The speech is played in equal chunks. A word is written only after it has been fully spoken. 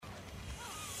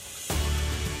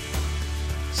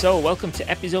So, welcome to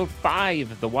episode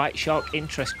 5 of the White Shark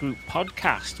Interest Group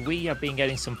podcast. We have been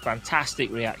getting some fantastic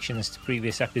reactions to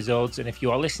previous episodes, and if you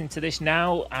are listening to this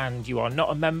now and you are not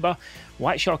a member,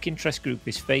 White Shark Interest Group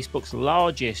is Facebook's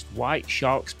largest white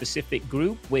shark specific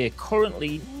group. We're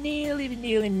currently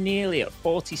nearly at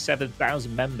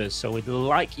 47,000 members, so we'd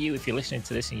like you, if you're listening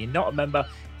to this and you're not a member,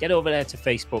 get over there to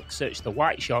Facebook, search the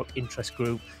White Shark Interest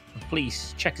Group, and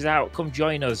please check us out, come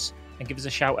join us. And give us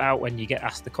a shout out when you get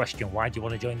asked the question, why do you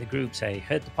want to join the group? Say,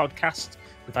 heard the podcast.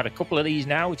 We've had a couple of these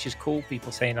now, which is cool.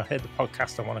 People saying, I heard the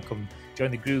podcast, I want to come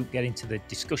join the group, get into the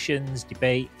discussions,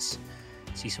 debates,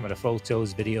 see some of the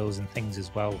photos, videos and things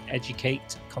as well.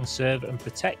 Educate, conserve and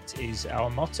protect is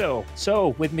our motto. So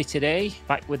with me today,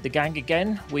 back with the gang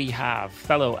again, we have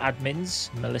fellow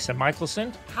admins, Melissa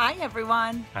Michelson. Hi,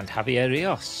 everyone. And Javier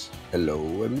Rios.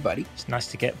 Hello, everybody. It's nice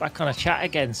to get back on a chat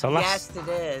again. So yes, it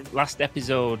is. Last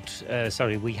episode,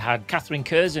 we had Catherine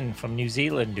Curzon from New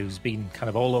Zealand, who's been kind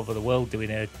of all over the world doing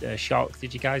a shark.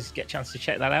 Did you guys get a chance to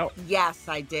check that out? Yes,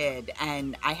 I did.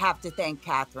 And I have to thank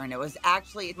Catherine. It was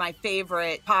actually my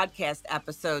favorite podcast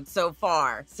episode so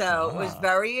far. So It was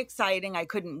very exciting. I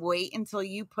couldn't wait until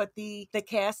you put the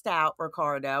cast out,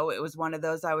 Ricardo. It was one of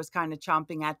those I was kind of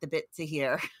chomping at the bit to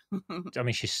hear. I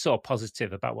mean, she's so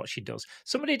positive about what she does.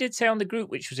 Somebody did say on the group,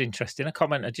 which was interesting, a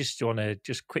comment I just want to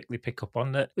quickly pick up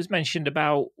on, that was mentioned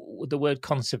about the word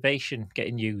conservation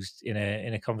getting used in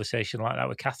a conversation like that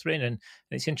with Catherine. And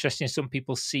it's interesting, some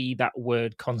people see that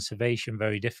word conservation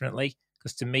very differently.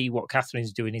 Because to me, what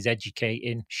Catherine's doing is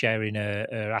educating, sharing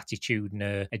her attitude and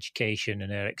her education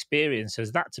and her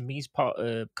experiences. That to me is part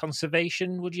of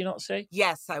conservation, would you not say?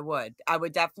 Yes, I would. I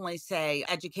would definitely say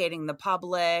educating the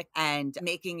public and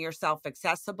making yourself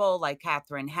accessible like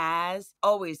Catherine has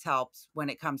always helps when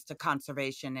it comes to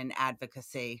conservation and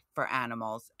advocacy for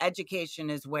animals.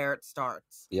 Education is where it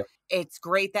starts. Yep. It's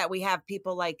great that we have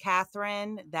people like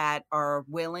Catherine that are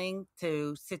willing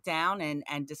to sit down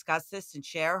and discuss this and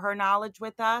share her knowledge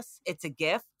with us. It's a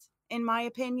gift, in my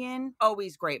opinion.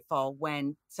 Always grateful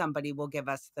when somebody will give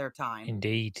us their time.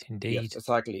 Indeed. Yes,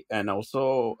 exactly. And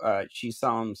also, she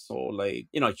sounds so like,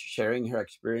 sharing her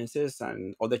experiences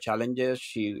and all the challenges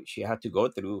she had to go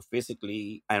through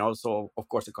physically and also, of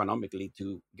course, economically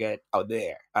to get out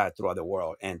there throughout the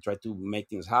world and try to make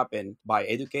things happen by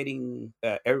educating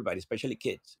everybody, especially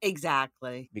kids.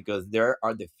 Exactly. Because they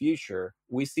are the future.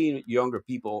 We see younger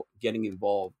people getting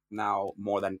involved now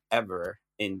more than ever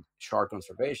in shark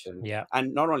conservation. Yeah.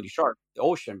 And not only shark, the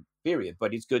ocean, period.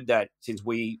 But it's good that since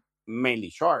we mainly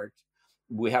sharks,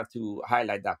 we have to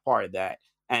highlight that part of that.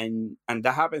 And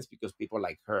that happens because people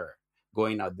like her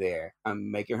going out there and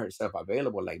making herself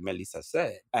available, like Melissa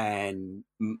said. And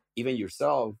even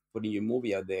yourself putting your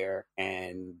movie out there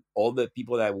and all the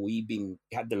people that we've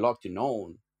had the luck to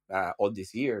know all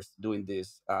these years doing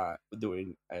this,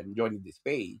 joining this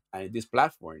page and this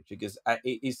platform, because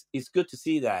it's good to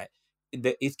see that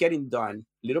it's getting done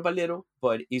little by little,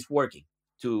 but it's working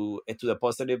to the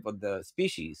positive of the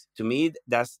species. To me,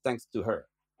 that's thanks to her,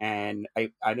 and I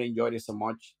enjoyed it so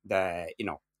much that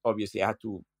obviously I had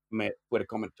to put a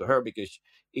comment to her because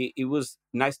it was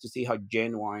nice to see how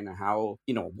genuine and how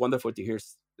wonderful to hear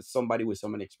somebody with so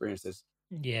many experiences.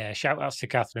 Yeah, shout outs to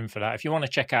Catherine for that. If you want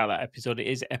to check out that episode, it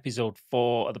is episode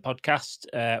 4 of the podcast.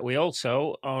 We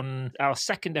also, on our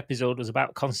second episode, was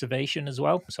about conservation as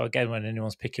well. So again, when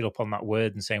anyone's picking up on that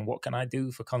word and saying, what can I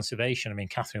do for conservation? I mean,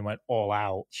 Catherine went all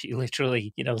out. She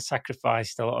literally,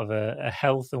 sacrificed a lot of her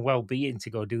health and well-being to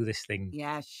go do this thing.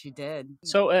 Yes, she did.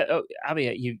 So,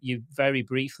 Abby, you very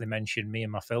briefly mentioned me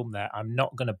and my film there. I'm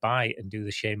not going to bite and do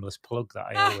the shameless plug that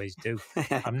I always do.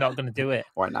 I'm not going to do it.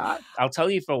 Why not? I'll tell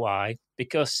you for why.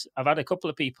 Because I've had a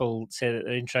couple of people say that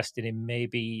they're interested in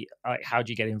maybe like how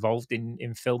do you get involved in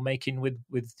filmmaking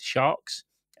with sharks,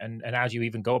 and how do you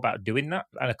even go about doing that?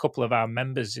 And a couple of our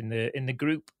members in the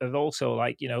group have also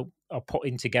are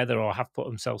putting together or have put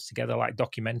themselves together like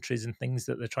documentaries and things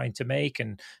that they're trying to make,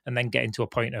 and then getting to a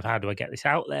point of how do I get this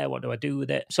out there? What do I do with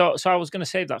it? So I was going to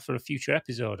save that for a future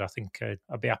episode. I think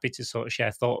I'd be happy to sort of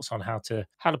share thoughts on how to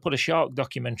put a shark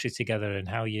documentary together and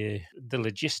the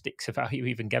logistics of how you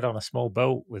even get on a small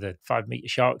boat with a 5-meter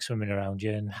shark swimming around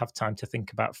you and have time to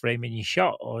think about framing your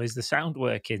shot, or is the sound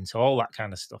working? So all that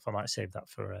kind of stuff. I might save that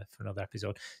for another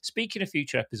episode. Speaking of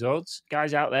future episodes,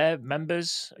 guys out there,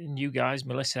 members, and you guys,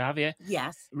 Melissa, Javier.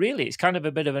 Yes. Really, it's kind of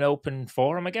a bit of an open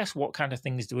forum, I guess. What kind of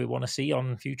things do we want to see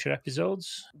on future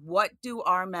episodes? What do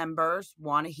our members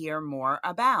want to hear more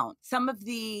about? Some of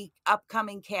the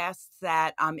upcoming casts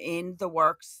that I'm in the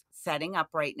works setting up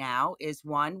right now is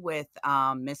one with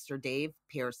Mr. Dave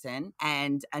Pearson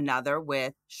and another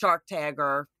with Shark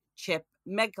Tagger Chip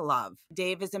Mikolov.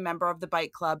 Dave is a member of the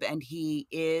Bite Club, and he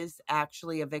is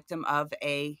actually a victim of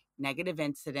a negative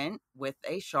incident with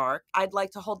a shark. I'd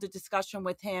like to hold a discussion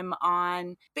with him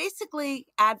on basically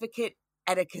advocate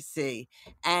etiquette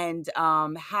and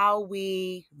how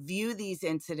we view these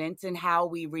incidents and how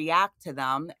we react to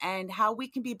them and how we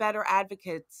can be better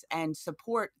advocates and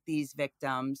support these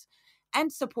victims and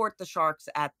support the sharks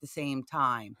at the same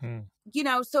time. You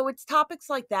know, so it's topics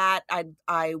like that.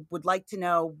 I would like to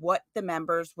know what the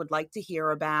members would like to hear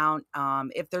about.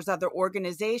 If there's other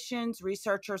organizations,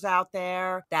 researchers out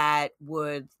there that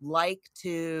would like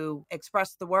to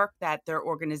express the work that their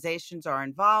organizations are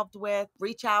involved with,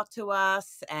 reach out to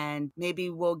us and maybe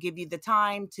we'll give you the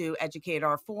time to educate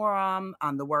our forum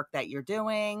on the work that you're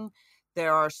doing.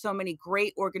 There are so many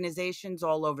great organizations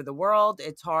all over the world.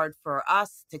 It's hard for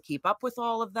us to keep up with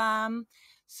all of them.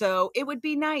 So it would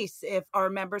be nice if our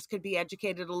members could be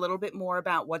educated a little bit more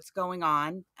about what's going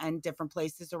on in different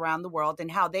places around the world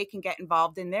and how they can get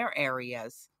involved in their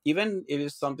areas. Even if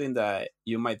it's something that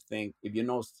you might think, if you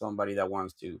know somebody that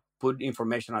wants to put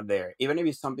information out there, even if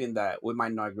it's something that we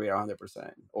might not agree 100%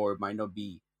 or it might not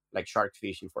be like shark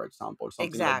fishing, for example, or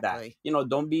something like that. You know,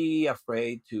 don't be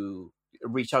afraid to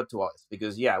reach out to us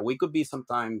because, yeah, we could be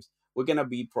sometimes we're gonna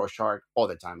be pro shark all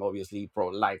the time, obviously pro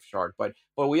life shark, but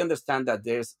we understand that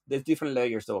there's different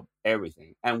layers of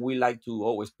everything, and we like to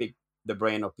always pick the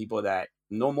brain of people that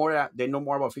know more. They know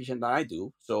more about fishing than I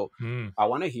do, so I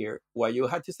want to hear what you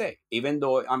had to say, even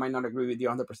though I might not agree with you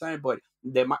 100%. But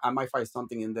I might find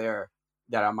something in there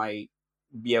that I might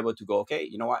be able to go, okay,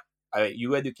 you know what,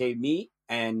 you educate me,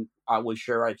 and I will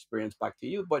share our experience back to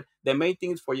you. But the main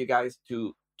thing is for you guys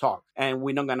to talk, and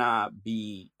we're not gonna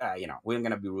be we're not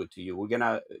gonna be rude to you. We're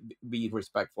gonna be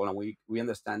respectful, and we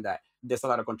understand that there's a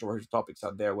lot of controversial topics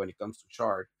out there when it comes to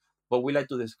shark, but we like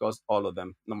to discuss all of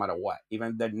them no matter what,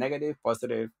 even the negative,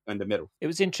 positive, in the middle. It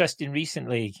was interesting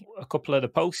recently, a couple of the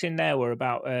posts in there were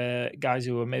about guys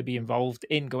who were maybe involved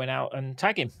in going out and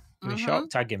tagging,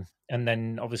 shark tagging. And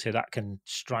then obviously that can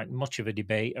strike much of a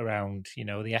debate around, you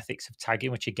know, the ethics of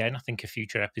tagging, which again, I think a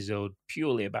future episode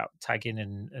purely about tagging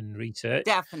and research.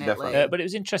 Definitely. But it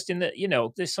was interesting that, you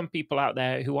know, there's some people out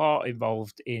there who are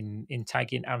involved in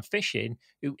tagging and fishing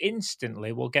who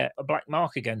instantly will get a black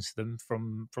mark against them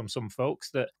from some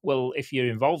folks that, well, if you're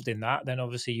involved in that, then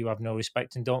obviously you have no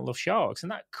respect and don't love sharks.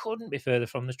 And that couldn't be further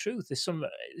from the truth. There's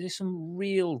some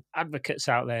real advocates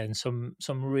out there and some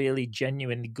really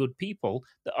genuinely good people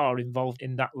that are involved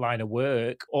in that line of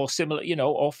work or similar, you know,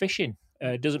 or fishing.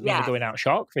 Doesn't mean they're going out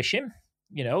shark fishing.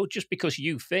 You know, just because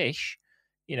you fish,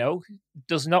 you know,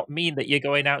 does not mean that you're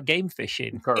going out game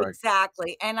fishing. Correct.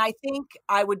 Exactly. And I think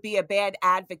I would be a bad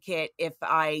advocate if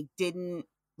I didn't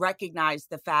recognize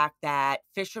the fact that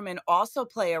fishermen also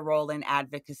play a role in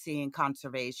advocacy and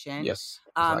conservation. Yes,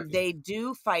 exactly. They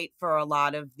do fight for a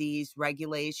lot of these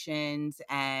regulations,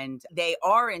 and they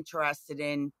are interested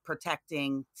in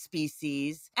protecting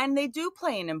species, and they do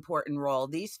play an important role.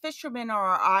 These fishermen are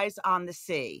our eyes on the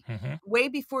sea. Way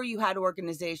before you had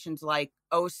organizations like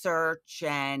OSearch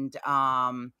and,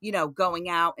 you know, going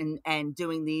out and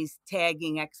doing these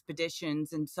tagging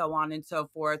expeditions and so on and so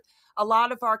forth. A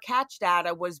lot of our catch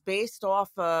data was based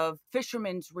off of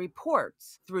fishermen's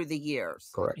reports through the years.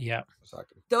 Correct. Yeah.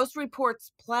 Exactly. Those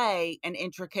reports play an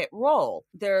intricate role.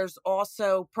 There's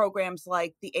also programs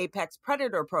like the Apex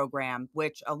Predator program,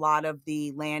 which a lot of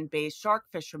the land-based shark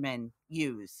fishermen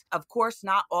use. Of course,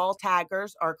 not all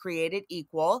taggers are created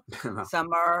equal. Some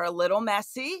are a little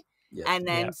messy. Yes. And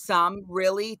then some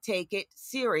really take it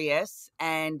serious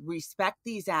and respect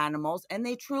these animals, and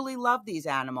they truly love these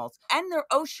animals, and they're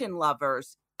ocean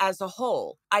lovers as a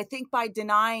whole. I think by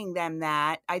denying them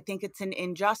that, I think it's an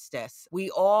injustice.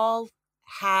 We all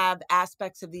have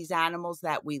aspects of these animals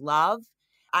that we love.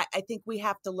 I think we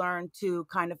have to learn to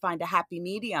kind of find a happy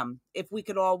medium. If we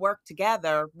could all work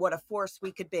together, what a force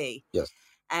we could be. Yes.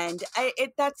 And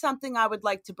that's something I would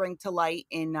like to bring to light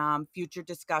in future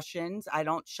discussions. I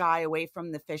don't shy away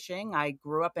from the fishing. I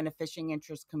grew up in a fishing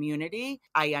interest community.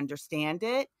 I understand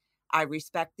it. I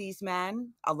respect these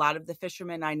men. A lot of the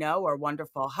fishermen I know are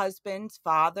wonderful husbands,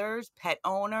 fathers, pet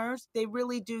owners. They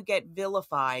really do get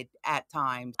vilified at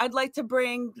times. I'd like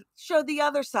to show the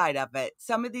other side of it.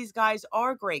 Some of these guys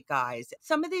are great guys.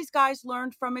 Some of these guys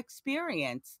learned from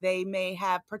experience. They may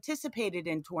have participated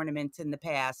in tournaments in the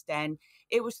past, and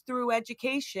it was through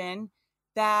education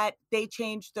that they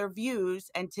changed their views,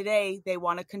 and today they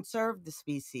want to conserve the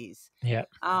species. Yeah.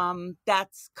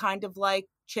 That's kind of like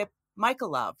Chip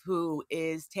Mikolov, who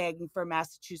is tagging for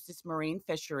Massachusetts Marine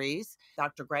Fisheries.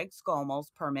 Dr. Greg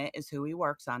Skomel's permit is who he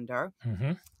works under.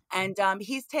 And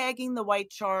he's tagging the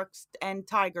white sharks and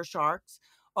tiger sharks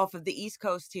off of the East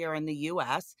Coast here in the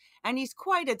US, and he's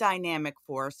quite a dynamic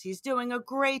force. He's doing a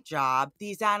great job.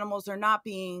 These animals are not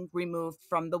being removed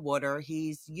from the water.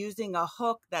 He's using a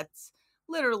hook that's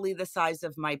literally the size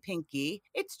of my pinky.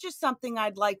 It's just something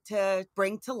I'd like to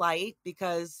bring to light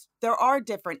because there are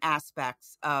different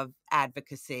aspects of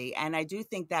advocacy. And I do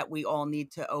think that we all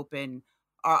need to open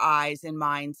our eyes and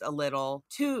minds a little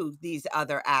to these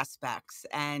other aspects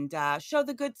and show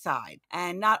the good side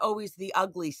and not always the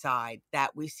ugly side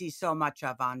that we see so much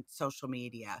of on social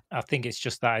media. I think it's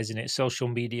just that, isn't it? Social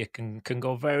media can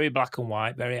go very black and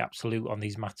white, very absolute on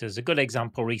these matters. A good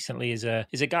example recently is a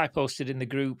guy posted in the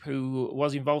group who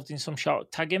was involved in some shark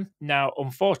tagging. Now,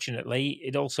 unfortunately,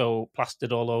 it also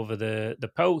plastered all over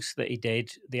the post that he did,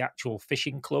 the actual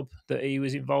fishing club that he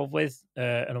was involved with.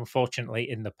 And unfortunately,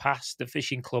 in the past, the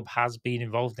fishing club has been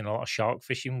involved in a lot of shark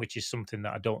fishing, which is something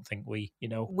that I don't think we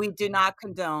do not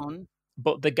condone.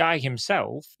 But the guy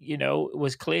himself,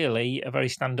 was clearly a very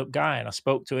stand-up guy. And I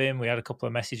spoke to him. We had a couple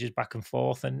of messages back and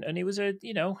forth, and he was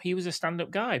a stand-up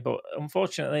guy. But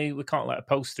unfortunately, we can't let a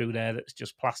post through there that's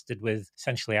just plastered with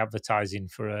essentially advertising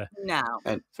for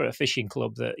a fishing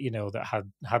club that that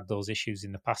had those issues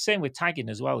in the past. Same with tagging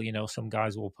as well. Some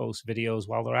guys will post videos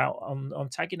while they're out on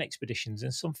tagging expeditions,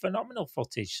 and some phenomenal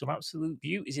footage, some absolute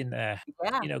beauties in there.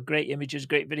 Yeah. Great images,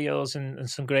 great videos, and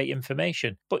some great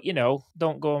information. But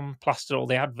don't go and plaster all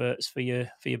the adverts for your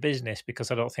business,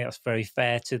 because I don't think that's very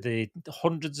fair to the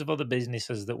hundreds of other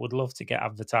businesses that would love to get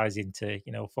advertising to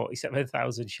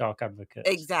 47,000 shark advocates.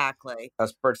 Exactly.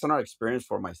 As personal experience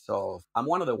for myself, I'm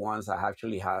one of the ones that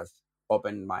actually has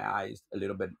opened my eyes a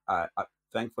little bit.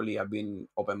 Thankfully, I've been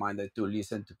open-minded to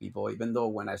listen to people, even though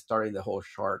when I started the whole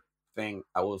shark thing,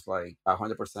 I was like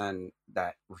 100%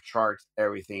 that sharks,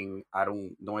 everything. I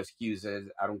don't, no excuses.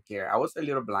 I don't care. I was a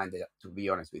little blinded, to be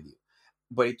honest with you.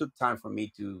 But it took time for me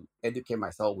to educate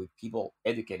myself with people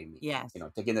educating me. Yes.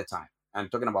 Taking the time. I'm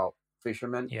talking about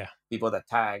fishermen, people that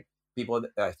tag, people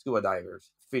that scuba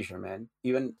divers, fishermen,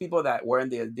 even people that were in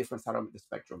the different side of the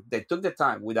spectrum. They took the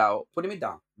time without putting me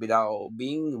down, without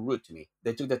being rude to me.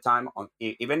 They took the time on,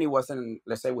 even it wasn't,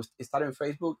 let's say it started on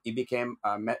Facebook, it became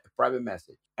a private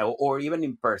message, or even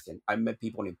in person. I met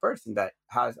people in person that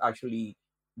has actually,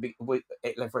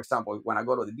 like for example, when I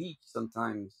go to the beach,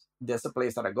 sometimes there's a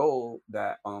place that I go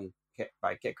that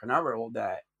by Cape Canaveral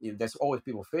that there's always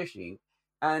people fishing,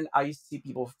 and I see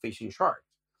people fishing sharks,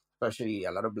 especially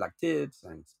a lot of black tips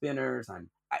and spinners, and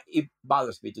it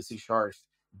bothers me to see sharks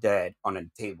dead on a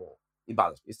table. It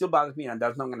bothers me. It still bothers me, and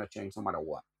that's not going to change no matter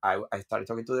what. I started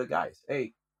talking to the guys.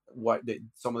 Hey,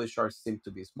 some of the sharks seem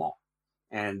to be small.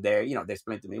 And they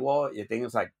explained to me, well, the thing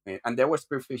is like, and they were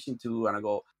spearfishing too. And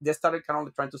they started kind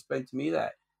of trying to explain to me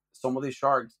that some of these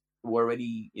sharks were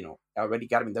already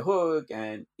got him in the hook,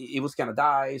 and it was gonna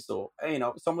die. So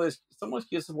some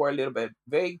excuses were a little bit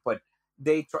vague, but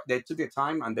they took their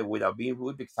time, and without being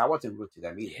rude, because I wasn't rude to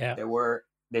them either. Yeah.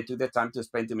 They took their time to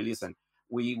explain to me, listen,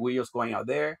 we're just going out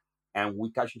there and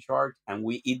we catch sharks and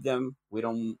we eat them. We're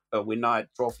not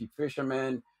trophy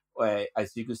fishermen.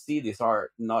 As you can see, these are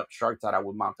not sharks that I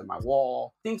would mount on my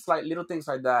wall. Little things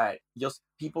like that. Just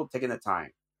people taking the time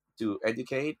to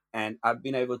educate, and I've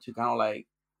been able to kind of like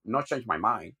not change my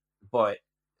mind, but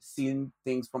seeing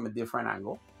things from a different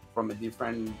angle, from a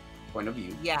different point of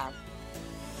view. Yeah.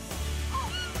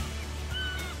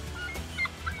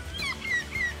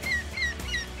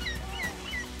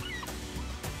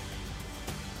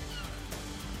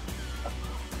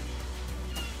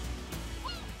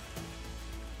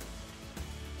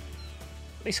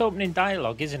 It's opening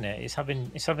dialogue, isn't it? It's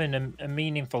having a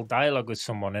meaningful dialogue with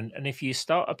someone, and if you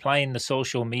start applying the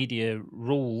social media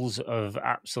rules of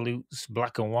absolutes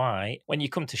black and white, when you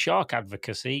come to shark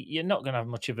advocacy, you're not going to have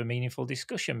much of a meaningful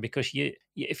discussion, because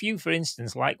if you, for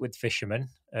instance, like with fishermen,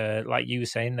 like you were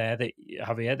saying there, that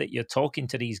Javier, that you're talking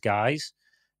to these guys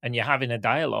and you're having a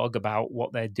dialogue about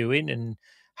what they're doing, and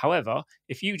however,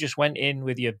 if you just went in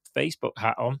with your Facebook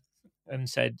hat on and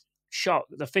said, shark,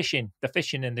 the fishing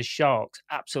and the sharks,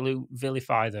 absolute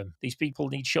vilify them. These people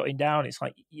need shutting down. It's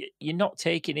like you're not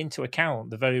taking into account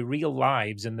the very real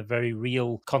lives and the very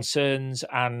real concerns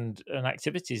and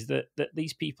activities that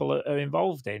these people are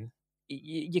involved in.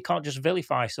 You can't just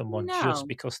vilify someone just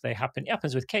because they happen. It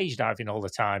happens with cage diving all the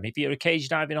time. If you're a cage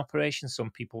diving operation,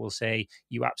 some people will say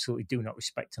you absolutely do not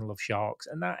respect and love sharks,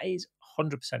 and that is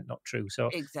 100% not true. So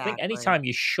exactly. I think anytime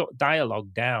you shut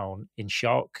dialogue down in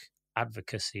shark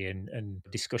advocacy and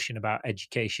discussion about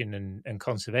education and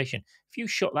conservation, if you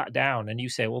shut that down and you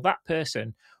say, well, that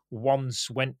person once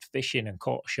went fishing and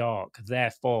caught a shark,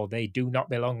 therefore they do not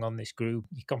belong on this group.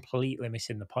 You're completely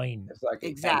missing the point.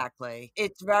 Exactly.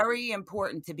 It's very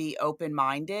important to be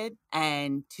open-minded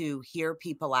and to hear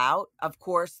people out. Of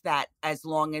course, that as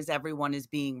long as everyone is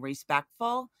being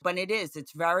respectful, but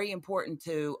it's very important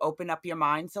to open up your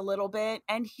minds a little bit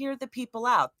and hear the people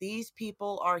out. These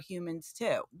people are humans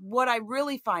too. What I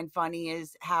really find funny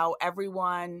is how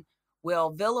everyone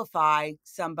will vilify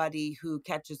somebody who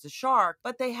catches a shark,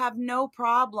 but they have no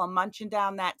problem munching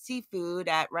down that seafood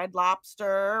at Red Lobster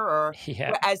or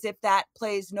as if that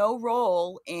plays no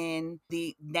role in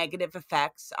the negative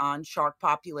effects on shark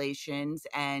populations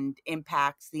and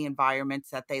impacts the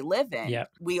environments that they live in. Yeah.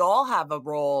 We all have a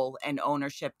role and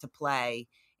ownership to play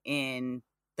in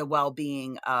the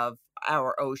well-being of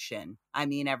our ocean. I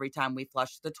mean, every time we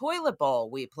flush the toilet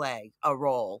bowl, we play a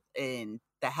role in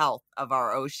the health of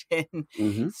our ocean.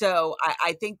 Mm-hmm. So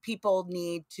I think people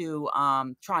need to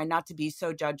try not to be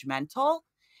so judgmental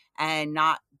and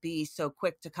not be so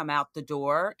quick to come out the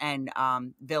door and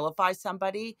vilify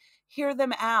somebody. Hear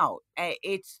them out.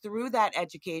 It's through that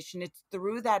education, it's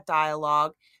through that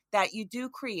dialogue that you do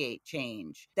create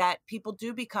change, that people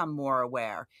do become more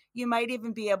aware. You might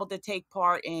even be able to take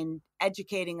part in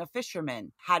educating a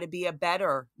fisherman how to be a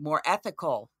better, more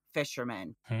ethical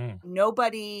fisherman.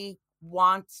 Nobody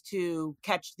wants to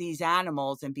catch these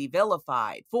animals and be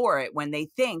vilified for it when they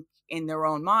think in their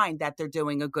own mind that they're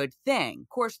doing a good thing. Of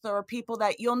course, there are people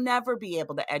that you'll never be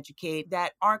able to educate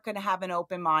that aren't going to have an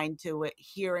open mind to it,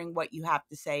 hearing what you have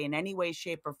to say in any way,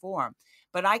 shape, or form.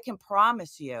 But I can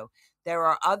promise you, there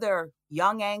are other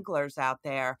young anglers out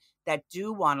there that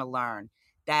do want to learn,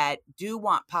 that do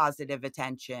want positive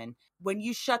attention. When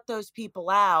you shut those people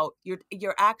out,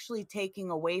 you're actually taking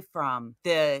away from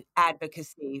the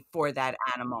advocacy for that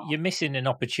animal. You're missing an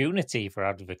opportunity for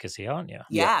advocacy, aren't you?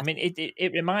 Yeah. I mean,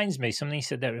 it reminds me, something you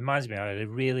said there reminds me, I had a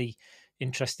really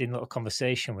interesting little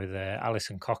conversation with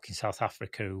Alison Cock in South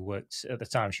Africa, who worked, at the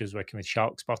time she was working with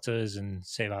Shark Spotters and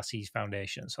Save Our Seas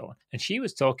Foundation and so on. And she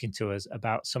was talking to us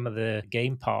about some of the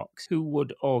game parks who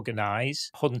would organise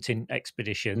hunting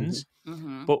expeditions,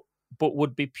 but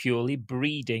would be purely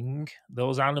breeding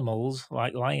those animals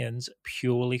like lions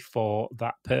purely for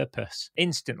that purpose.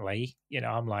 Instantly,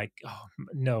 I'm like, oh,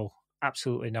 no,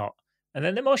 absolutely not. And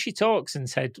then the more she talks and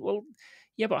said, well,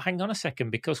 yeah, but hang on a second,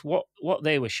 because what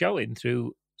they were showing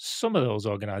through some of those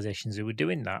organizations who were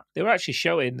doing that, they were actually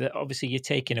showing that obviously you're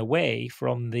taking away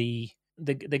from the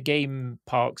game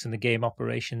parks and the game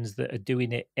operations that are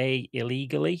doing it, A,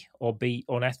 illegally, or B,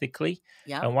 unethically.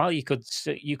 Yeah. And while you could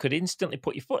instantly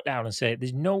put your foot down and say,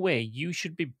 there's no way you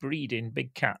should be breeding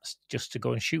big cats just to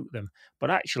go and shoot them.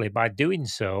 But actually, by doing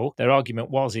so, their argument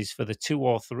is for the 2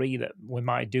 or 3 that we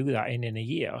might do that in a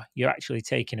year, you're actually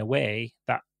taking away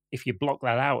that. If you block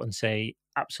that out and say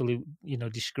absolute,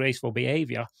 disgraceful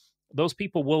behavior, those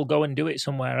people will go and do it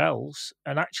somewhere else,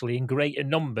 and actually in greater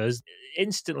numbers.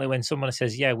 Instantly, when someone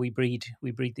says, "Yeah, we breed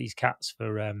these cats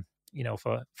for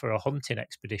for a hunting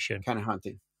expedition," kind of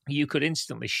hunting, you could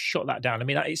instantly shut that down. I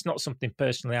mean, it's not something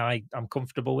personally I'm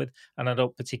comfortable with, and I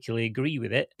don't particularly agree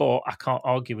with it, but I can't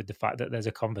argue with the fact that there's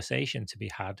a conversation to be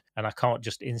had, and I can't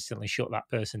just instantly shut that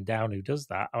person down who does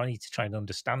that. I need to try and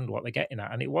understand what they're getting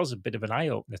at. And it was a bit of an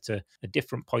eye-opener to a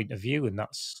different point of view, and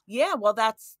that's... Yeah, well,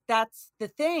 that's the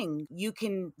thing. You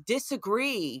can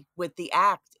disagree with the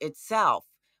act itself,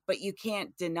 but you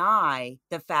can't deny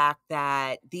the fact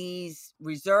that these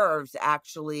reserves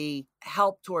actually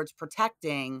help towards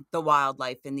protecting the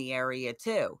wildlife in the area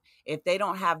too. If they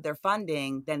don't have their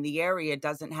funding, then the area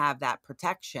doesn't have that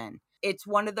protection. It's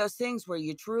one of those things where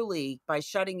you truly, by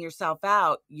shutting yourself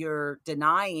out, you're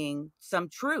denying some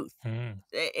truth.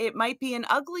 It might be an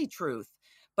ugly truth,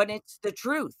 but it's the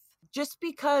truth. Just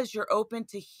because you're open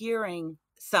to hearing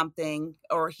something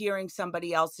or hearing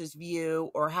somebody else's view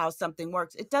or how something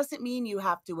works, it doesn't mean you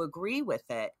have to agree with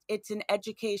it. It's an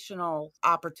educational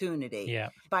opportunity. Yeah.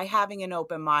 By having an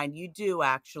open mind, you do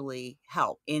actually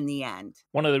help in the end.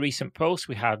 One of the recent posts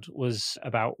we had was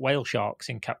about whale sharks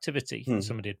in captivity.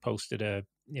 Somebody had posted a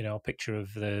picture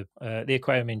of the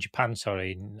aquarium in Japan,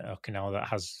 in Okinawa, that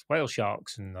has whale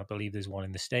sharks, and I believe there's one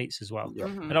in the States as well.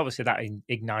 And obviously that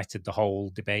ignited the whole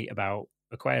debate about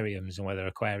aquariums and whether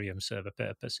aquariums serve a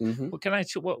purpose. But can I?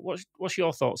 What's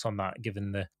your thoughts on that?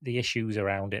 Given the issues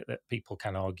around it that people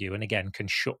can argue, and again can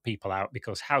shut people out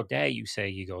because how dare you say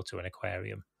you go to an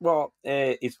aquarium? Well,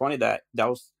 it's funny that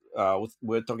was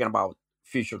we're talking about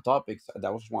future topics.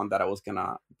 That was one that I was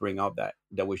gonna bring up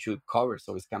that we should cover.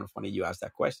 So it's kind of funny you asked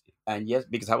that question. And yes,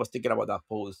 because I was thinking about that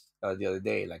post the other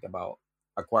day, like about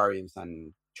aquariums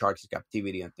and sharks in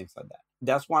captivity and things like that.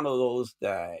 That's one of those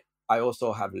that I also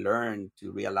have learned to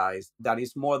realize that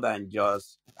it's more than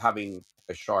just having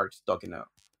a shark stuck in a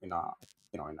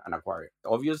in an aquarium.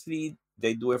 Obviously,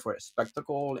 they do it for a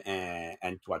spectacle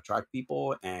and to attract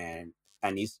people, and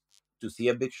it's to see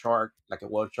a big shark like a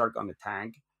whale shark on the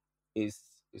tank is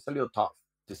it's a little tough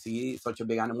to see such a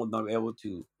big animal not be able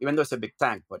to, even though it's a big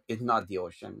tank, but it's not the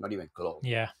ocean, not even close.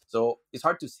 Yeah. So it's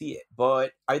hard to see it. But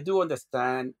I do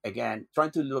understand, again,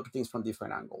 trying to look at things from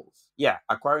different angles. Yeah,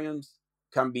 aquariums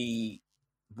can be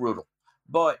brutal,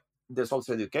 but there's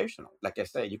also educational. Like I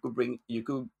said, you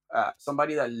could,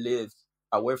 somebody that lives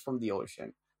away from the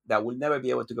ocean that will never be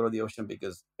able to go to the ocean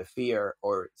because of fear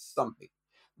or something.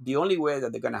 The only way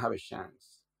that they're going to have a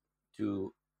chance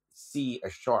to see a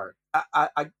shark.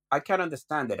 I can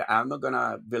understand that. I'm not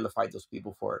gonna vilify those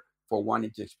people for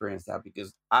wanting to experience that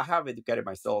because I have educated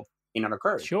myself in an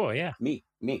aquarium. Sure, yeah. Me.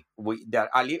 That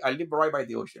I live right by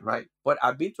the ocean, right? But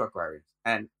I've been to aquariums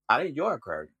and I enjoy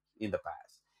aquariums in the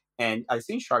past. And I've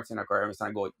seen sharks in aquariums and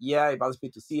I go, yeah, it bothers me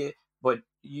to see it. But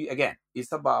again,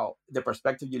 it's about the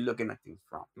perspective you're looking at things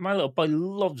from. My little boy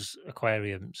loves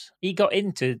aquariums. He got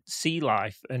into sea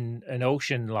life and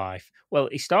ocean life. Well,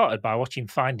 he started by watching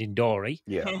Finding Dory.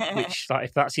 Yeah. Which, like,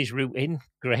 if that's his route in,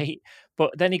 great.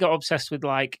 But then he got obsessed with,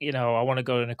 like, I want to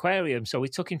go to an aquarium. So we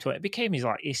took him to it. It became his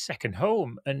second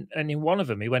home. And in one of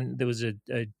them, there was a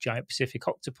giant Pacific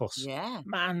octopus. Yeah.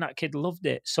 Man, that kid loved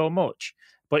it so much.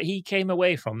 But he came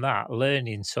away from that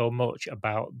learning so much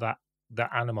about that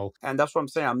animal. And that's what I'm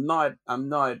saying. I'd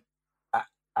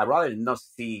rather not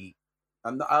see.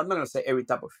 I'm not going to say every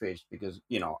type of fish because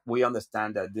we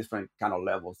understand that different kind of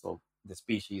levels of the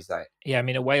species. That yeah, I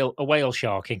mean a whale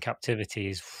shark in captivity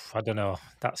is, I don't know,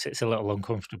 it's a little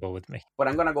uncomfortable with me. But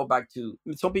I'm going to go back to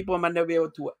some people might never be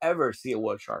able to ever see a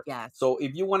whale shark. Yeah. So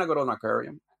if you want to go to an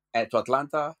aquarium to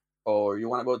Atlanta or you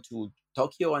want to go to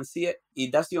Tokyo and see it,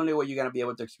 that's the only way you're going to be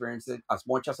able to experience it. As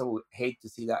much as I would hate to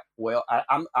see that whale, I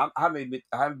haven't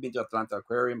been to Atlanta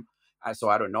Aquarium, so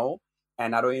I don't know,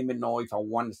 and I don't even know if I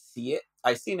want to see it.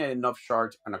 I've seen enough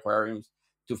sharks and aquariums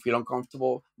to feel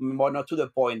uncomfortable, but not to the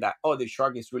point that the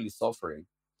shark is really suffering,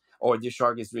 or the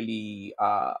shark is really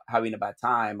having a bad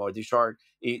time, or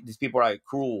these people are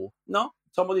cruel. No,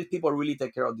 some of these people really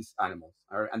take care of these animals,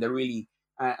 and they really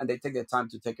and they take the time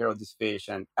to take care of this fish,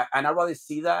 and I'd rather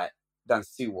see that than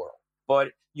SeaWorld.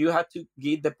 But you have to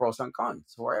give the pros and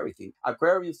cons for everything.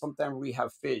 Aquariums sometimes we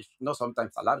have fish, not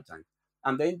sometimes, a lot of times,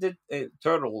 and they did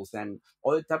turtles and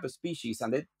other type of species,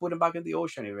 and they put them back in the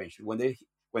ocean eventually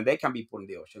when they can be put in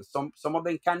the ocean. Some of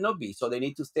them cannot be, so they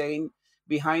need to stay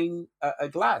behind a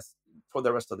glass for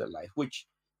the rest of their life, which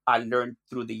I learned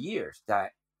through the years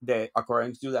that the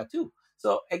aquariums do that too.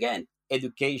 So again,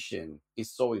 education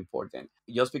is so important.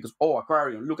 Just because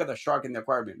aquarium, look at the shark in the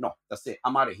aquarium. No, that's it.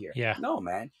 I'm out of here. Yeah. No,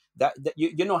 man. That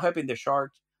you're not helping the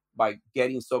shark by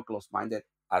getting so close-minded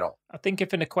at all. I think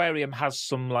if an aquarium has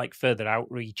some like further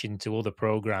outreach into other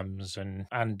programs and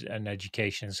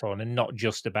education and so on, and not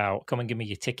just about come and give me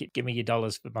your ticket, give me your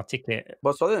dollars for my ticket.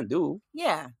 But so they do.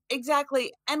 Yeah,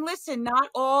 exactly. And listen, not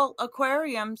all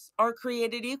aquariums are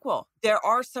created equal. There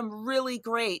are some really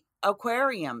great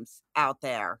aquariums out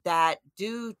there that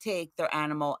do take their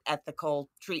animal ethical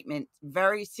treatment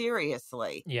very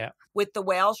seriously. Yeah. With the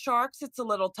whale sharks, it's a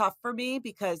little tough for me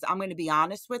because I'm going to be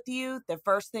honest with you. The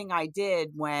first thing I did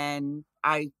when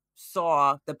I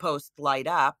saw the post light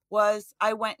up was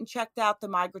I went and checked out the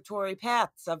migratory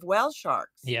paths of whale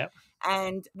sharks. Yeah.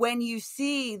 And when you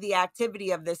see the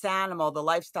activity of this animal, the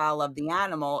lifestyle of the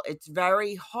animal, it's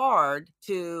very hard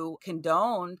to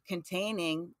condone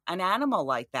containing an animal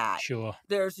like that. Sure.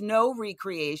 There's no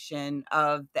recreation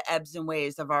of the ebbs and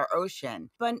waves of our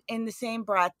ocean. But in the same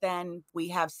breath, then we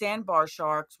have sandbar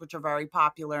sharks, which are very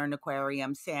popular in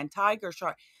aquariums, sand tiger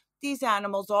shark. These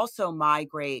animals also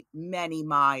migrate many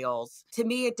miles. To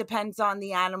me, it depends on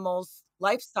the animal's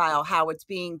lifestyle, how it's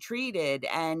being treated.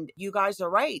 And you guys are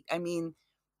right. I mean,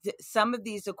 some of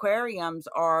these aquariums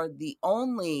are the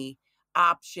only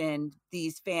option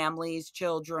these families,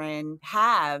 children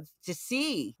have to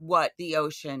see what the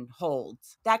ocean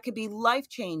holds. That could be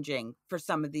life-changing for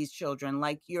some of these children,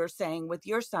 like you're saying with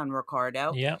your son,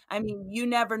 Ricardo. Yeah. I mean, you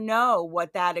never know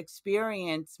what that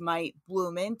experience might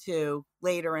bloom into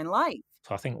later in life.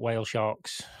 So I think whale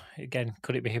sharks, again,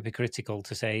 could it be hypocritical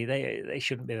to say they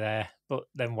shouldn't be there? But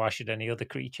then why should any other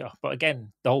creature? But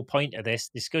again, the whole point of this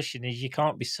discussion is you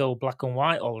can't be so black and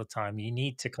white all the time. You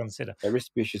need to consider. Every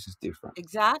species is different.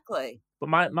 Exactly. But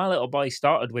my little boy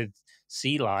started with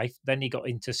sea life, then he got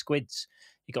into squids.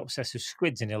 he got obsessed with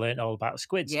squids and he learned all about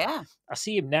squids. Yeah. I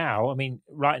see him now. I mean,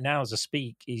 right now as I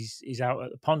speak, he's out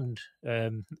at the pond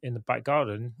in the back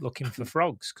garden looking for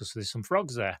frogs because there's some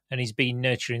frogs there, and he's been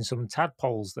nurturing some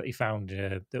tadpoles that he found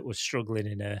that was struggling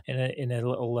in a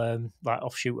little like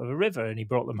offshoot of a river, and he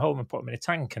brought them home and put them in a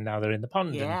tank, and now they're in the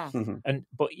pond. Yeah. And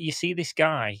but you see this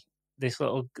guy, this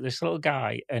little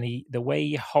guy, and the way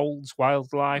he holds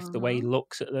wildlife, the way he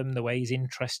looks at them, the way he's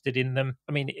interested in them.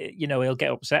 I mean, he'll get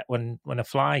upset when a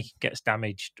fly gets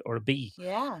damaged or a bee.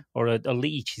 Yeah. Or a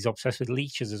leech. He's obsessed with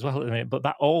leeches as well at the minute. But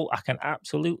that all, I can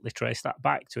absolutely trace that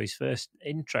back to his first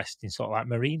interest in sort of like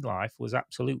marine life was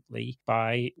absolutely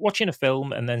by watching a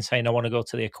film and then saying, I want to go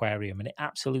to the aquarium. And it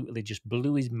absolutely just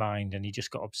blew his mind. And he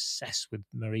just got obsessed with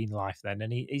marine life then.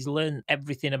 And he's learned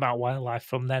everything about wildlife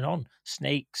from then on.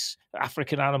 Snakes,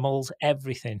 African animals,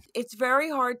 everything. It's very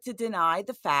hard to deny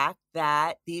the fact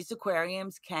that these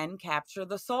aquariums can capture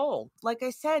the soul. Like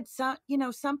I said, some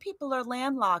people are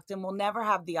landlocked and will never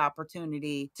have the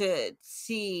opportunity to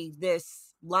see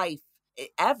this life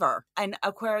ever. And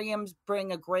aquariums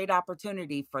bring a great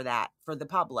opportunity for that, for the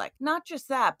public. Not just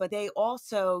that, but they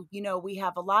also, we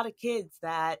have a lot of kids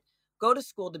that go to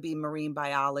school to be marine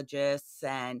biologists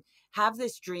and have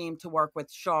this dream to work with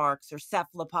sharks or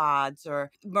cephalopods or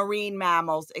marine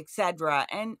mammals, etc.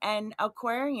 And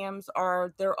aquariums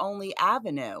are their only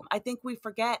avenue. I think we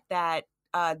forget that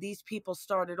these people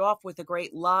started off with a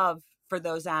great love for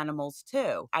those animals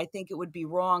too. I think it would be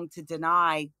wrong to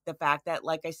deny the fact that,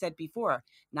 like I said before,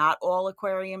 not all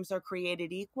aquariums are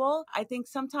created equal. I think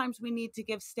sometimes we need to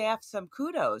give staff some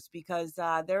kudos because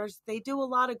they do a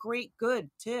lot of great good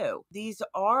too. These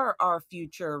are our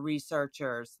future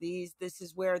researchers. This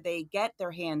is where they get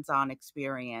their hands-on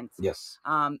experience. Yes.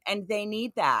 And they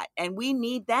need that, and we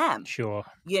need them. Sure.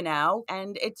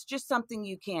 And it's just something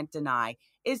you can't deny.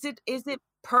 Is it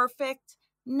perfect?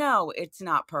 No, it's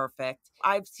not perfect.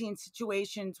 I've seen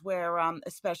situations where,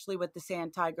 especially with the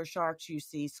sand tiger sharks, you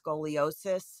see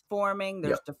scoliosis forming.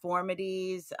 There's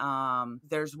deformities.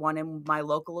 There's one in my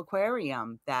local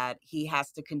aquarium that he has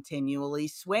to continually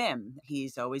swim.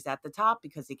 He's always at the top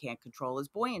because he can't control his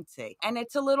buoyancy. And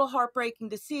it's a little heartbreaking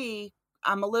to see.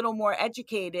 I'm a little more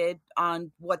educated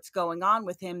on what's going on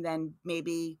with him than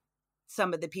maybe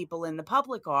some of the people in the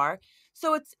public are.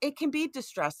 So it can be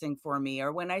distressing for me.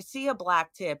 Or when I see a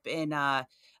black tip in a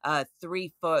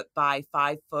 3 foot by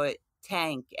 5 foot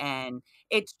tank and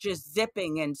it's just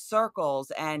zipping in circles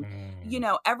and,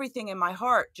 everything in my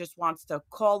heart just wants to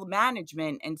call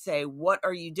management and say, what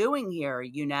are you doing here?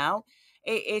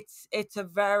 It's a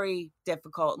very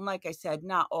difficult. And like I said,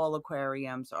 not all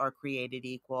aquariums are created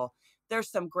equal. There's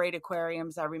some great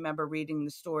aquariums. I remember reading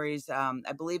the stories.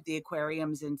 I believe the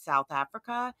aquariums in South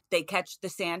Africa, they catch the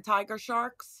sand tiger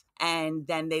sharks and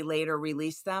then they later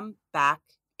release them back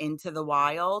into the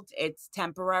wild. It's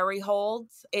temporary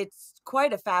holds. It's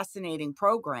quite a fascinating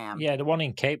program. Yeah, the one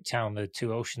in Cape Town, the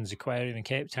Two Oceans Aquarium in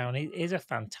Cape Town, is a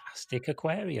fantastic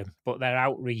aquarium. But their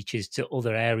outreach is to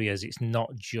other areas. It's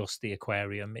not just the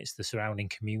aquarium, it's the surrounding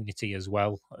community as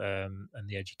well, and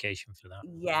the education for that.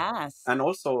 Yes. And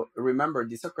also, remember,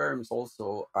 this aquarium is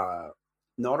also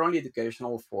not only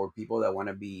educational for people that want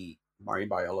to be marine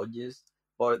biologists,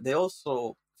 but they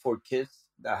also for kids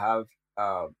that have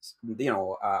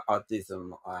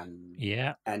autism and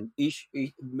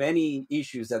many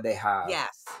issues that they have.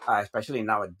 Yes. Especially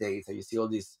nowadays, you see all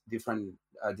these different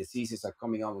diseases are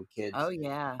coming on with kids. Oh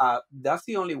yeah. That's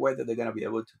the only way that they're gonna be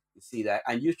able to see that,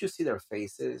 and you should see their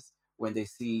faces when they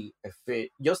see a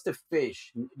fish, just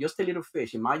a little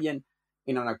fish. Imagine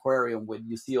in an aquarium where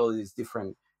you see all these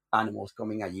different animals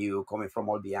coming at you, coming from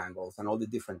all the angles and all the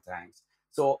different tanks.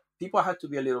 So people have to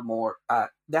be a little more.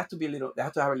 They have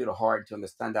to have a little heart to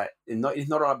understand that it's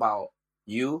not all about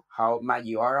you, how mad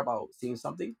you are about seeing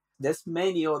something. There's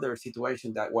many other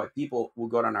situations that what people will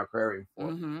go to an aquarium for.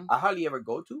 Mm-hmm. I hardly ever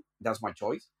go to. That's my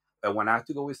choice. But when I have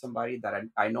to go with somebody that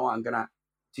I know I'm gonna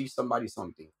teach somebody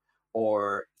something,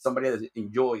 or somebody that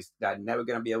enjoys that never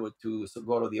gonna be able to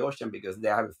go to the ocean because they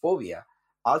have a phobia,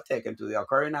 I'll take them to the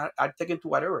aquarium. I'll take them to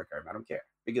whatever aquarium. I don't care,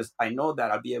 because I know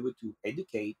that I'll be able to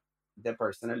educate the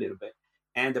person a little bit,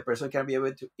 and the person can be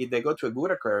able to, if they go to a good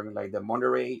aquarium like the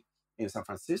Monterey in San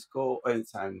Francisco or in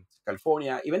San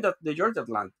California, even the Georgia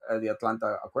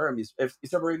Atlanta aquarium is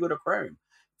a very good aquarium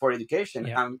for education.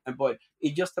 Yeah. But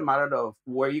it's just a matter of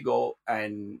where you go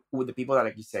and with the people that,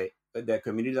 like you say, the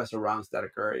community that surrounds that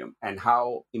aquarium, and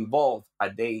how involved are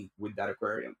they with that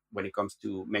aquarium when it comes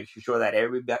to making sure that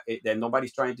that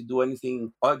nobody's trying to do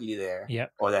anything ugly there,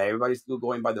 or that everybody's still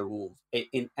going by the rules.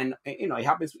 And it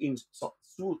happens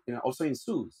also in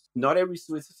zoos. Not every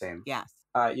zoo is the same. Yes.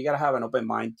 You gotta have an open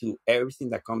mind to everything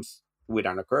that comes with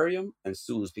an aquarium and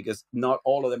zoos because not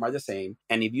all of them are the same.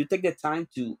 And if you take the time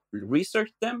to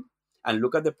research them and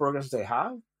look at the programs they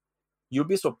have, you'll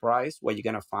be surprised what you're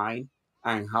gonna find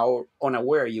and how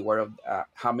unaware you were of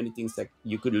how many things that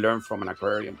you could learn from an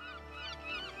aquarium.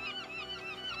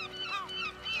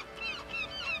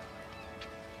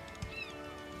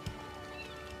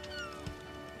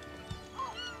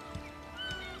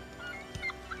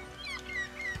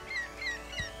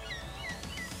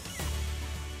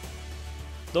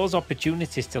 Those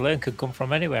opportunities to learn could come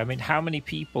from anywhere. I mean, how many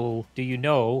people do you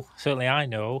know, certainly I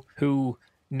know, who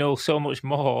know so much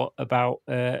more about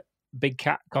big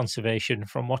cat conservation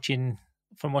from watching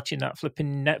that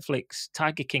flipping Netflix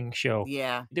Tiger King show.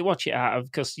 Yeah. They watch it out of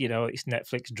because, it's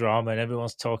Netflix drama and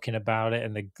everyone's talking about it,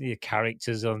 and the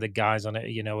characters and the guys on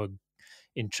it, are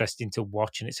interesting to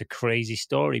watch, and it's a crazy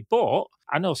story. But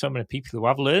I know so many people who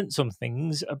have learned some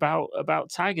things about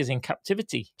tigers in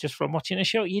captivity just from watching a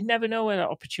show. You never know where that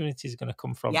opportunity is going to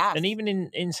come from. Yes. And even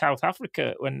in South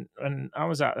Africa, when I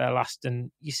was out there last,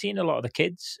 and you've seen a lot of the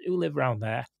kids who live around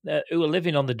there who are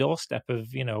living on the doorstep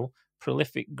of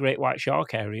prolific great white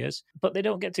shark areas, but they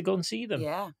don't get to go and see them.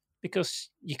 Yeah. Because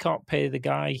you can't pay the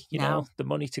guy, the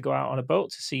money to go out on a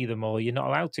boat to see them, or you're not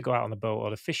allowed to go out on a boat,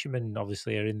 or the fishermen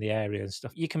obviously are in the area and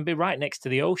stuff. You can be right next to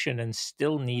the ocean and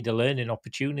still need a learning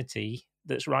opportunity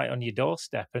that's right on your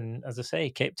doorstep. And as I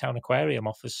say, Cape Town Aquarium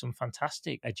offers some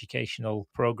fantastic educational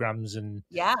programs, and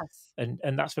yes, and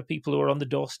that's for people who are on the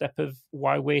doorstep of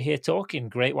why we're here talking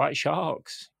great white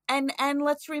sharks. And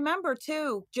let's remember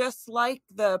too, just like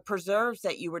the preserves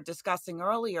that you were discussing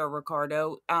earlier,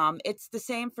 Ricardo, it's the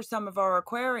same for some of our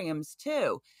aquariums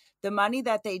too. The money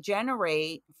that they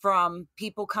generate from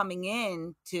people coming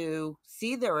in to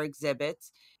see their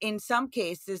exhibits, in some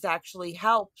cases actually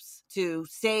helps to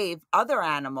save other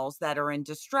animals that are in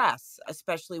distress,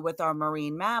 especially with our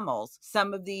marine mammals.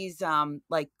 Some of these,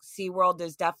 like SeaWorld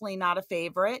is definitely not a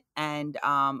favorite. And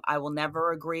I will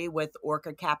never agree with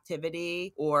orca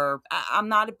captivity, or I'm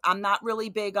not really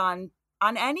big on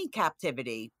any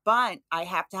captivity, but I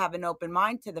have to have an open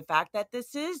mind to the fact that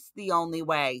this is the only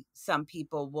way some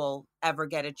people will ever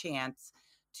get a chance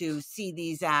to see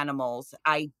these animals.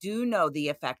 I do know the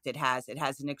effect it has. It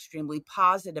has an extremely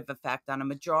positive effect on a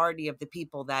majority of the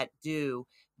people that do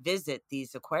visit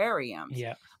these aquariums.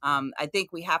 Yeah. I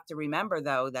think we have to remember,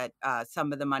 though, that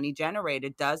some of the money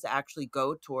generated does actually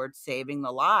go towards saving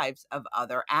the lives of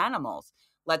other animals.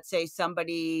 Let's say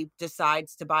somebody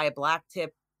decides to buy a blacktip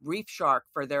reef shark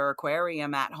for their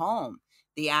aquarium at home.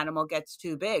 The animal gets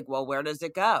too big. Well, where does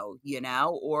it go?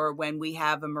 Or when we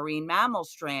have a marine mammal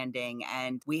stranding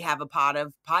and we have a pod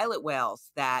of pilot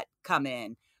whales that come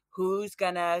in, who's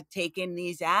going to take in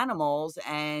these animals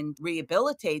and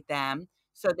rehabilitate them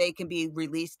so they can be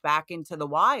released back into the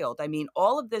wild? I mean,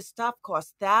 all of this stuff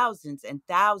costs thousands and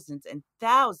thousands and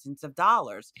thousands of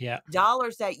dollars. Yeah.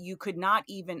 Dollars that you could not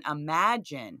even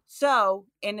imagine. So,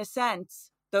 in a sense,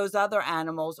 those other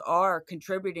animals are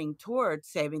contributing towards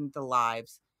saving the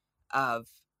lives of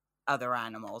other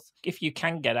animals. If you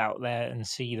can get out there and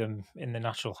see them in the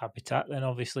natural habitat, then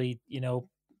obviously,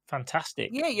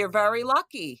 fantastic. Yeah, you're very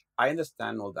lucky. I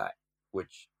understand all that,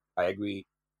 which I agree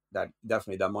that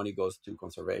definitely that money goes to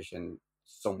conservation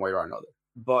some way or another.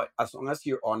 But as long as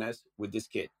you're honest with this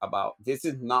kid about this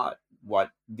is not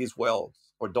what these whales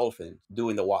or dolphins do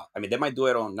in the wild. I mean, they might do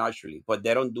it on naturally, but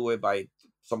they don't do it by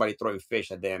somebody throwing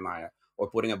fish at them or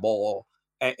putting a ball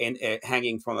and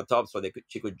hanging from the top so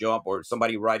she could jump, or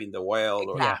somebody riding the whale.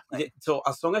 Exactly. So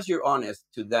as long as you're honest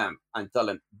to them and tell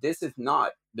them this is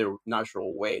not the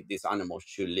natural way these animals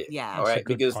should live. Yeah, all right.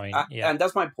 Because and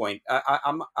that's my point. I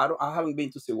haven't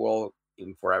been to SeaWorld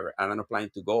in forever, and I'm not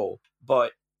planning to go.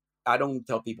 But I don't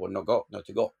tell people not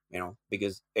to go.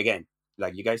 Because again,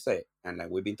 like you guys say, and like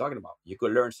we've been talking about, you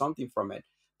could learn something from it.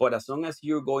 But as long as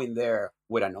you're going there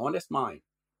with an honest mind,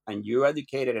 and you're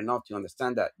educated enough to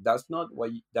understand that that's not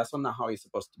how it's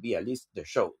supposed to be. At least the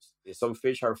shows. Some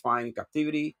fish are fine in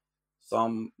captivity.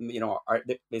 Some,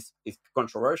 it's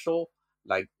controversial.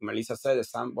 Like Melissa said, the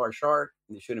sandbar shark,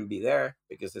 they shouldn't be there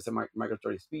because it's a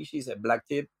migratory species. A black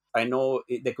tip, I know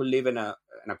they could live in an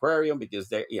aquarium because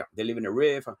they live in a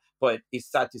reef. But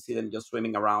it's sad to see them just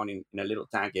swimming around in a little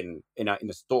tank in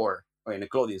a store or in a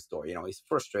clothing store. It's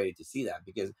frustrating to see that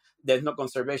because there's no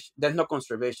conservation. There's no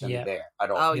conservation there at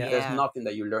all. Oh, yeah. There's nothing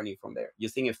that you're learning from there. You're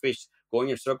seeing a fish going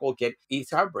in a circle. It's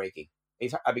heartbreaking.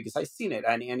 Because I've seen it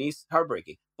and it's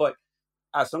heartbreaking. But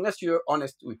as long as you're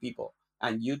honest with people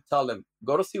and you tell them,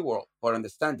 go to SeaWorld, but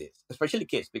understand this, especially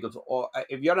kids, because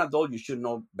if you're an adult, you should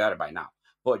know better by now.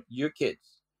 But your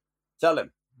kids, tell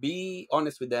them, be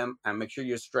honest with them and make sure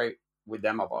you're straight with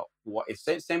them about what it's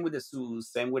same with the zoos,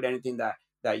 same with anything that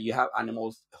you have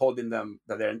animals holding them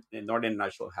that they're in northern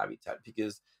natural habitat,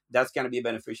 because that's going to be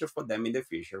beneficial for them in the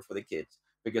future, for the kids,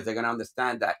 because they're going to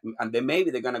understand that, and then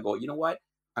maybe they're going to go, you know what,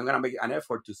 I'm going to make an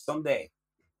effort to someday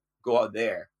go out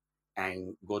there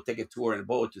and go take a tour in a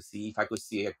boat to see if I could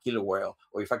see a killer whale,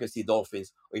 or if I could see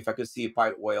dolphins, or if I could see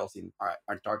pilot whales in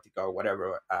Antarctica or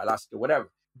whatever, Alaska,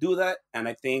 whatever. Do that, and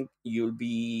I think you'll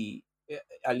be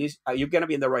at least you're gonna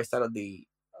be in the right side of the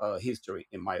history,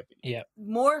 in my opinion. Yeah.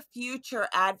 More future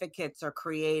advocates are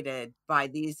created by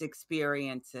these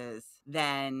experiences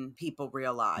than people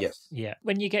realize. Yes. Yeah.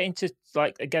 When you get into,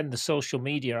 like, again, the social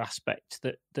media aspect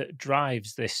that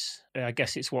drives this, I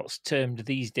guess it's what's termed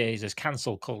these days as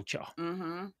cancel culture.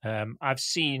 Mm-hmm. I've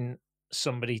seen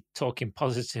somebody talking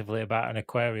positively about an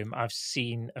aquarium. I've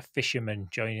seen a fisherman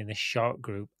joining this shark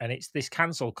group, and it's this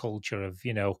cancel culture of,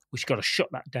 we just got to shut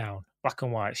that down. Black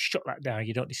and white, shut that down.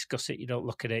 You don't discuss it. You don't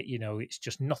look at it. It's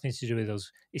just nothing to do with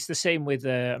us. It's the same with,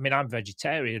 I'm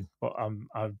vegetarian, but I'm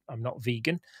not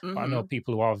vegan. Mm-hmm. But I know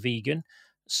people who are vegan.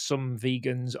 Some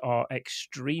vegans are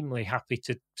extremely happy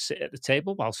to sit at the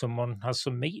table while someone has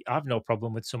some meat. I've no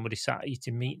problem with somebody sat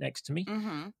eating meat next to me.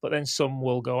 Mm-hmm. But then some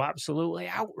will go absolutely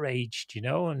outraged,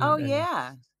 And,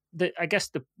 yeah. I guess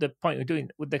the point we're doing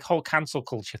with the whole cancel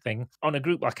culture thing on a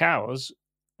group like ours,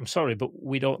 I'm sorry, but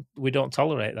we don't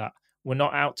tolerate that. We're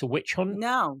not out to witch hunt.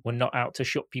 No. We're not out to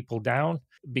shut people down,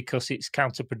 because it's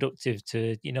counterproductive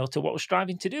to what we're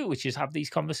striving to do, which is have these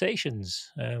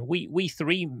conversations. We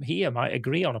three here might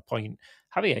agree on a point.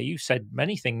 Javier, you said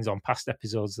many things on past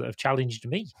episodes that have challenged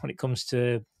me when it comes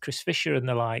to Chris Fisher and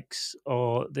the likes,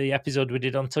 or the episode we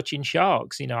did on touching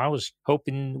sharks. I was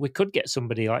hoping we could get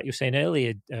somebody, like you were saying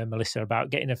earlier, Melissa, about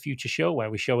getting a future show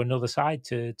where we show another side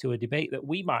to a debate that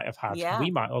we might have had. Yeah.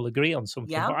 We might all agree on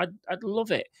something, Yeah. but I'd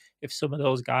love it if some of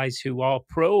those guys who are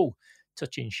pro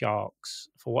touching sharks,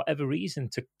 for whatever reason,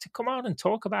 to come on and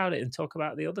talk about it and talk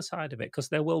about the other side of it, because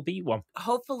there will be one.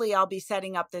 Hopefully I'll be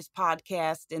setting up this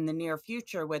podcast in the near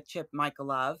future with Chip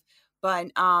Michaelov.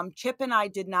 But Chip and I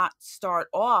did not start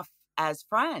off as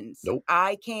friends. Nope.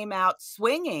 I came out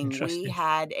swinging. We Interesting.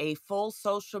 had a full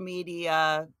social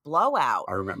media blowout.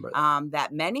 I remember that.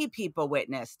 That many people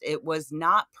witnessed. It was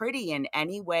not pretty in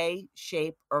any way,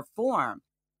 shape, or form.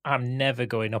 I'm never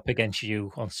going up against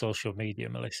you on social media,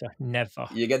 Melissa. Never.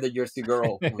 You get the Jersey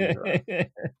girl.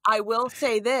 I will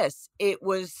say this. It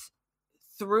was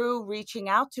through reaching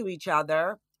out to each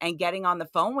other and getting on the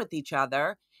phone with each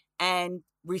other and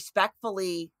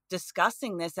respectfully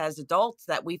discussing this as adults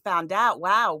that we found out,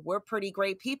 wow, we're pretty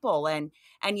great people. And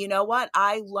you know what?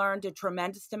 I learned a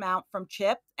tremendous amount from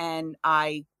Chip, and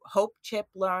I hope Chip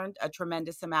learned a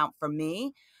tremendous amount from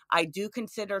me. I do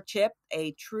consider Chip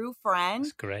a true friend.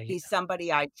 That's great. He's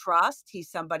somebody I trust. He's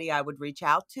somebody I would reach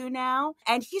out to now.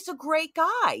 And he's a great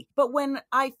guy. But when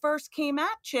I first came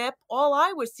at Chip, all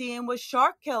I was seeing was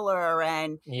Shark Killer.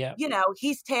 And,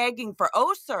 he's tagging for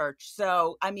O-Search.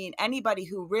 So, anybody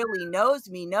who really knows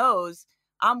me knows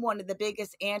I'm one of the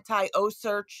biggest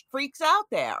anti-O-Search freaks out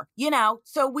there.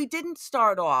 So we didn't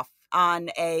start off on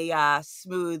a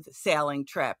smooth sailing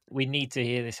trip. We need to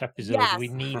hear this episode. Yes.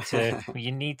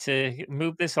 You need to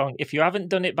move this on. If you haven't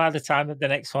done it by the time of the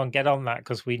next one, get on that,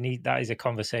 because that is a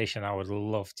conversation I would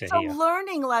love to hear. It's a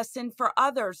learning lesson for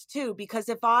others too, because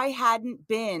if I hadn't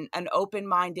been an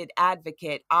open-minded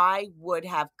advocate, I would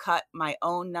have cut my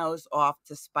own nose off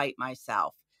to spite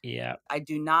myself. Yeah. I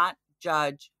do not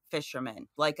judge fishermen.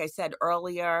 Like I said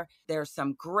earlier, there's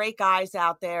some great guys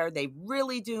out there. They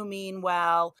really do mean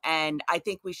well. And I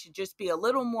think we should just be a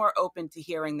little more open to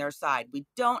hearing their side. We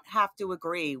don't have to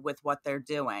agree with what they're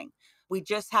doing. We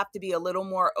just have to be a little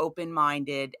more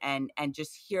open-minded and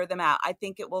just hear them out. I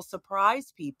think it will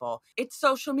surprise people. It's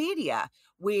social media.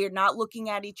 We're not looking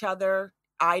at each other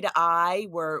eye to eye.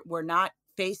 We're not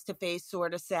face-to-face,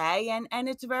 sort of say, and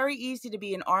it's very easy to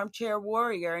be an armchair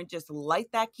warrior and just light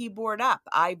that keyboard up.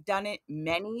 I've done it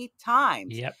many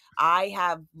times. Yep. I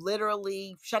have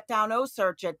literally shut down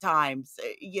O-Search at times,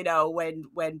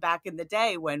 when back in the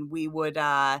day when we would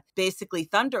basically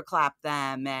thunderclap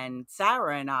them, and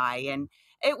Sarah and I, and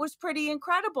it was pretty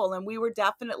incredible, and we were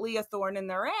definitely a thorn in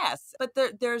their ass. But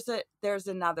there's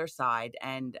another side,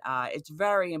 and it's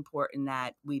very important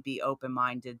that we be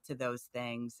open-minded to those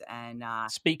things. And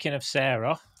speaking of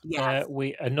Sarah, yes.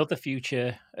 Another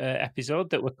future episode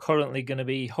that we're currently going to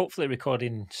be hopefully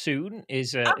recording soon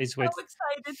is with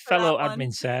fellow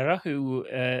admin Sarah, who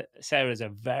Sarah's a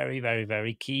very, very,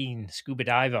 very keen scuba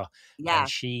diver. Yeah, and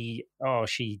she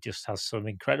just has some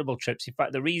incredible trips. In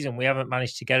fact, the reason we haven't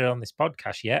managed to get her on this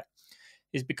podcast yet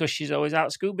is because she's always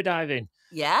out scuba diving.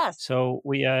 Yes. So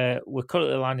we're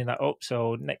currently lining that up.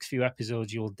 So next few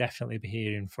episodes, you'll definitely be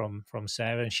hearing from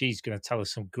Sarah, and she's going to tell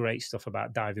us some great stuff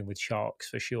about diving with sharks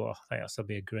for sure. I think that'll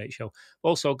be a great show.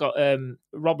 Also got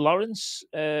Rob Lawrence,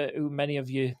 who many of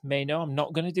you may know. I'm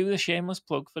not going to do the shameless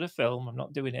plug for the film. I'm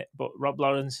not doing it. But Rob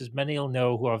Lawrence, as many will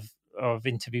know who I've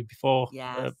interviewed before.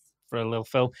 Yes. For a little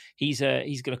film, he's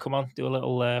going to come on, do a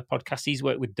little podcast. He's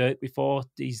worked with Dirk before.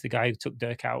 He's the guy who took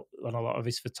Dirk out on a lot of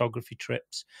his photography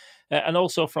trips, and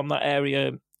also from that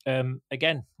area.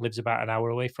 Again, lives about an hour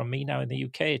away from me now in the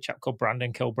UK. A chap called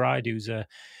Brandon Kilbride, who's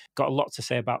got a lot to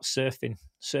say about surfing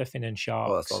and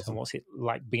sharks, awesome. And what's it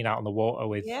like being out on the water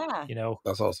with.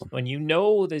 That's awesome. When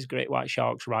there's great white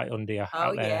sharks right under you. Oh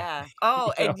out there. yeah.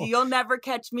 Oh, and you'll never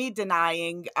catch me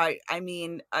denying. I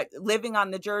mean, living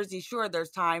on the Jersey Shore, there's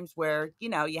times where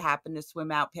you happen to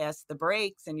swim out past the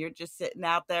breaks, and you're just sitting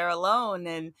out there alone,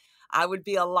 and I would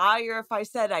be a liar if I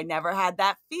said I never had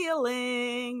that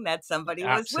feeling that somebody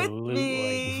was with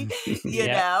me, you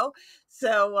know?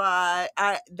 So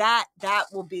that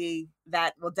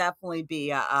will definitely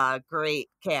be a great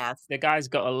cast. The guy's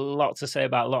got a lot to say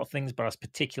about a lot of things, but I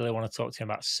particularly want to talk to him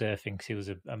about surfing because he was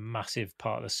a massive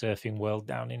part of the surfing world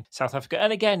down in South Africa.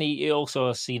 And again, he also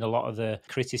has seen a lot of the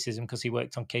criticism because he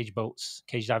worked on cage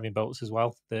diving boats as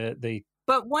well.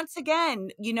 But once again,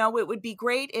 it would be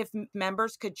great if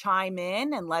members could chime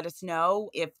in and let us know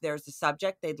if there's a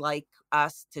subject they'd like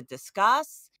us to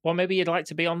discuss. Well, maybe you'd like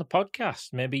to be on the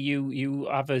podcast. Maybe you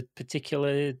have a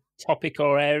particular topic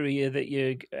or area that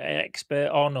you're an expert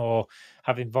on or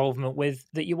have involvement with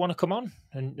that you want to come on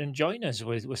and join us.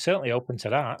 We're certainly open to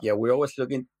that. Yeah, we're always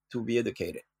looking to be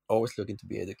educated. Always looking to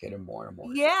be educated more and more.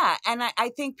 Yeah, and I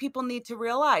think people need to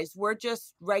realize we're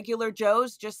just regular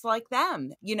Joes just like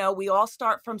them. We all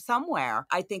start from somewhere.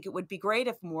 I think it would be great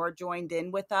if more joined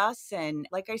in with us. And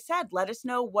like I said, let us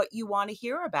know what you want to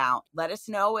hear about. Let us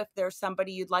know if there's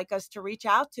somebody you'd like us to reach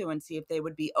out to and see if they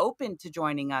would be open to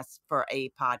joining us for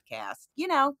a podcast.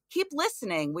 Keep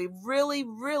listening. We really,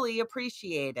 really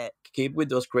appreciate it. Keep with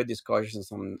those great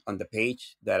discussions on the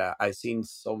page that I've seen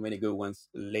so many good ones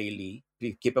lately.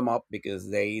 Please keep them up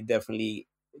because they definitely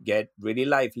get really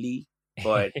lively,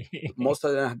 but most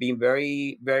of them have been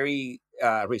very, very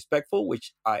respectful,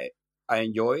 which I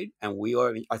enjoyed. And we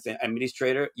are, as an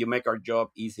administrator, you make our job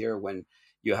easier when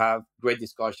you have great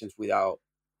discussions without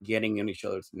getting on each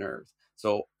other's nerves.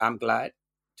 So I'm glad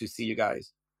to see you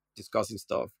guys discussing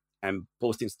stuff and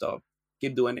posting stuff.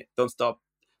 Keep doing it. Don't stop.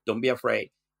 Don't be afraid.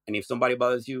 And if somebody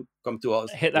bothers you, come to us.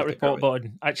 Hit that report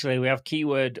button. Actually, we have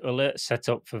keyword alerts set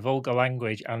up for vulgar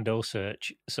language and O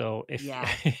search. So if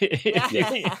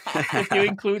if you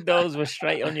include those, we're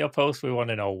straight on your post. We want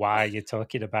to know why you're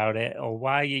talking about it or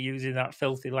why you're using that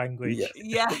filthy language.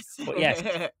 Yes. But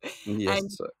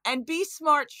yes. And be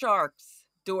smart sharks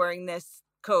during this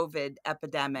COVID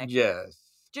epidemic. Yes.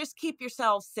 Just keep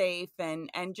yourselves safe and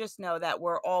just know that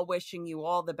we're all wishing you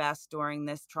all the best during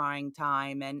this trying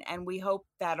time. And we hope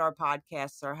that our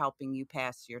podcasts are helping you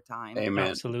pass your time. Amen.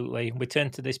 Absolutely. We turn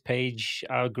to this page,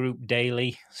 our group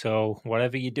daily. So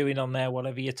whatever you're doing on there,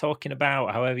 whatever you're talking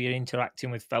about, however you're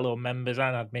interacting with fellow members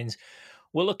and admins,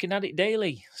 we're looking at it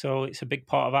daily. So it's a big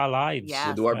part of our lives. Yeah.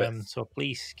 We do our best. So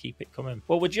please keep it coming.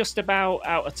 Well, we're just about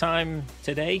out of time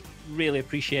today. Really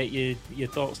appreciate your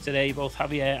thoughts today, both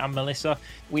Javier and Melissa.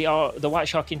 The White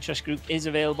Shark Interest Group is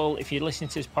available. If you're listening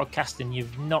to this podcast and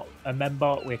you've not a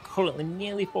member, we're currently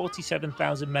nearly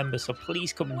 47,000 members. So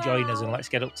please come and join us and let's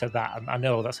get up to that. I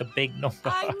know that's a big number.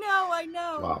 I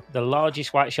know. Wow. The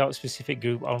largest White Shark specific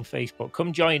group on Facebook.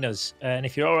 Come join us. And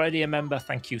if you're already a member,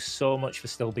 thank you so much for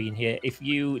still being here. If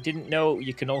you didn't know,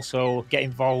 you can also get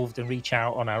involved and reach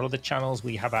out on our other channels.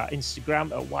 We have our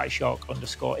Instagram at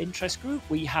whiteshark_interest group.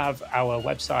 We have our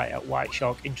website at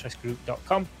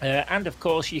whitesharkinterestgroup.com. And of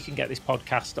course, you can get this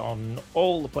podcast on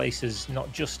all the places,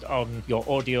 not just on your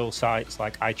audio sites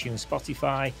like iTunes,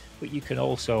 Spotify, but you can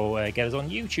also get us on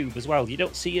YouTube as well. You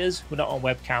don't see us, we're not on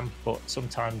webcam, but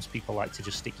sometimes people like to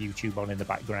just stick YouTube on in the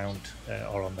background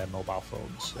or on their mobile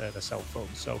phones, their cell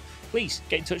phones. So please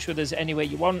get in touch with us any way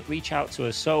you want, reach out to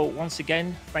us. So once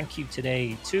again, thank you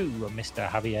today to Mr.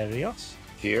 Javier Rios.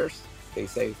 Cheers. Stay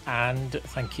safe. And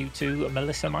thank you to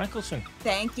Melissa Michelson.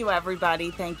 Thank you, everybody.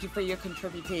 Thank you for your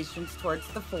contributions towards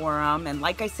the forum. And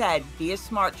like I said, be a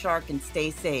smart shark and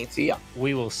stay safe. See ya.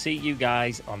 We will see you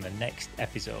guys on the next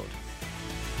episode.